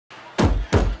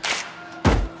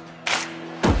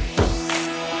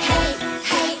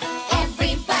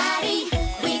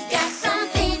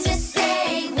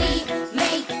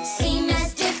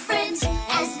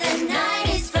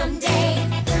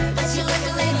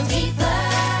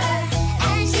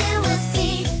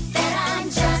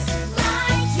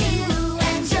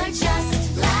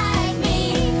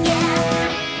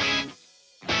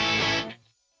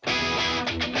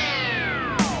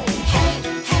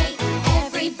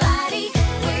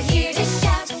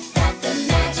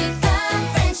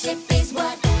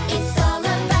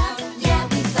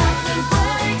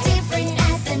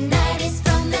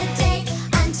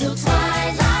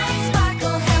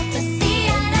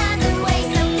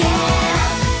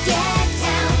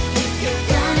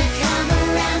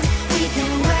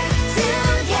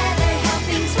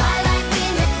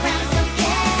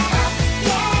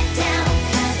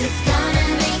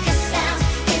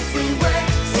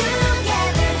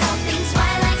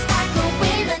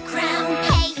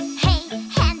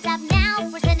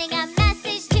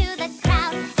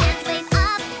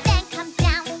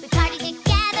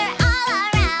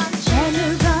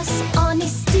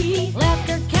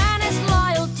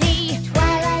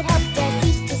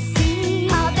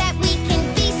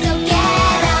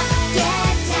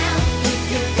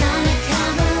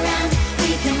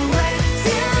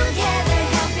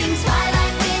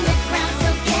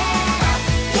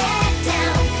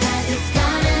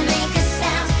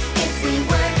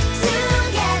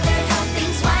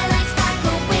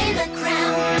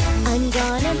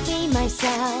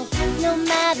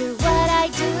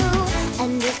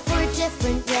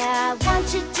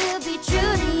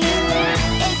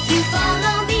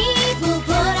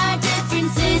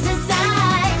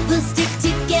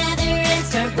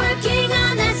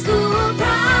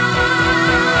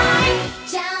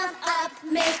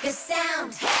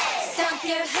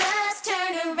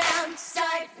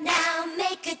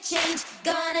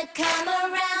gonna come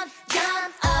around.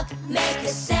 Jump up, make a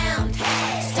sound.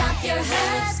 Stomp your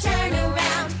hooves, turn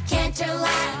around. Canter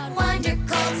loud, wonder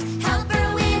colds, help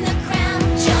her win the crown.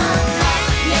 Jump up,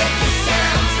 make a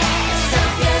sound.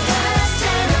 Stomp your hooves,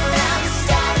 turn around.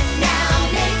 Start now,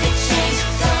 make a change,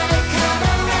 gonna come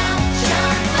around.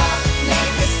 Jump up,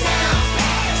 make a sound.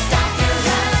 Stomp your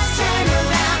hooves, turn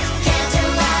around. Canter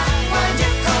loud,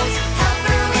 wonder colds, help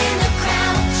her win the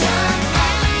crown. Jump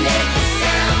up, make a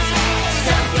sound.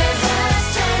 Stomp your hooves,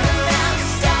 turn around.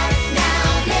 Start now,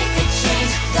 make a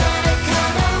change, gonna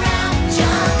come around.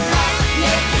 Jump up,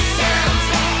 make a sound.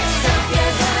 Stomp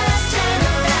your hooves, turn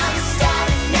around. Start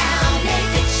now,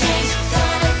 make a change,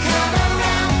 gonna come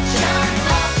around. Jump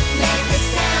up, make a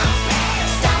sound.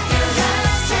 Stomp your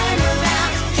hooves, turn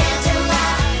around. Canter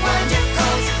loud, wonder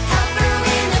colds, help her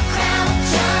win the crown.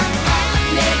 Jump up,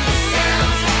 make a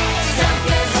sound. Stomp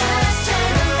your hooves,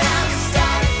 turn around.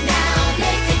 Start now,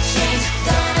 make a change,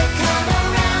 gonna come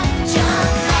around.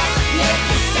 Jump up, make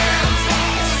a sound.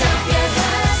 Stomp your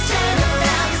hooves, turn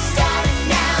around. Start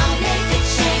now, make a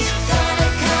change, gonna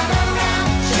come around.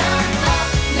 Jump up,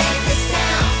 make a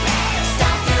sound.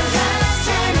 Stomp your hooves,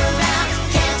 turn around.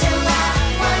 Canter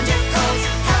loud, wonder colds,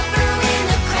 help her win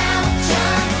the crown.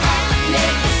 Jump up,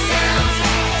 make a sound.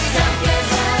 Stomp your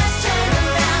hooves, turn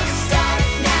around. Start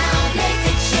now, make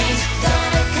a change,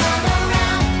 gonna come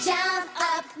around. Jump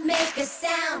up, make a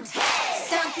sound.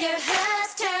 Stomp your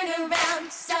hooves, turn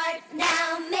around. Start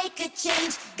now, make a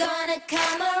change, gonna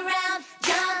come around.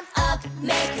 Jump up,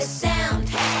 make a sound.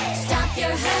 Stomp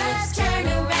your hooves, turn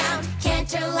around.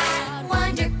 Canter loud,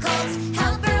 wonder colds,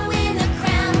 help her win the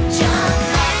crown. Jump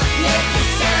up, make a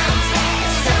sound.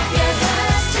 Stomp your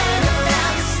hooves, turn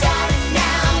around. Start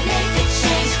now, make a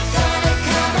change, gonna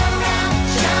come around.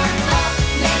 Jump up,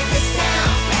 make a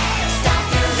sound. Stomp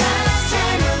your hooves,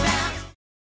 turn around.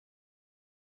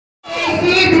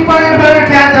 Easy, before you blow your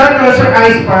candle, close your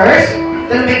eyes first.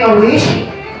 Then make a wish.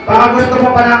 Baka gusto mo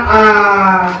pa ng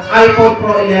iPhone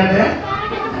Pro 11.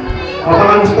 O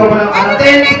baka gusto mo ng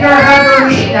Then if you have your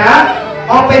wish na,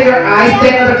 open your eyes.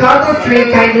 Then on the count of 3,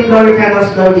 kindly blow your candle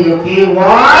slowly, okay? 1,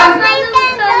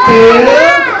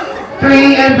 2,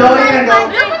 3, and blow your candle.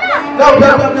 No.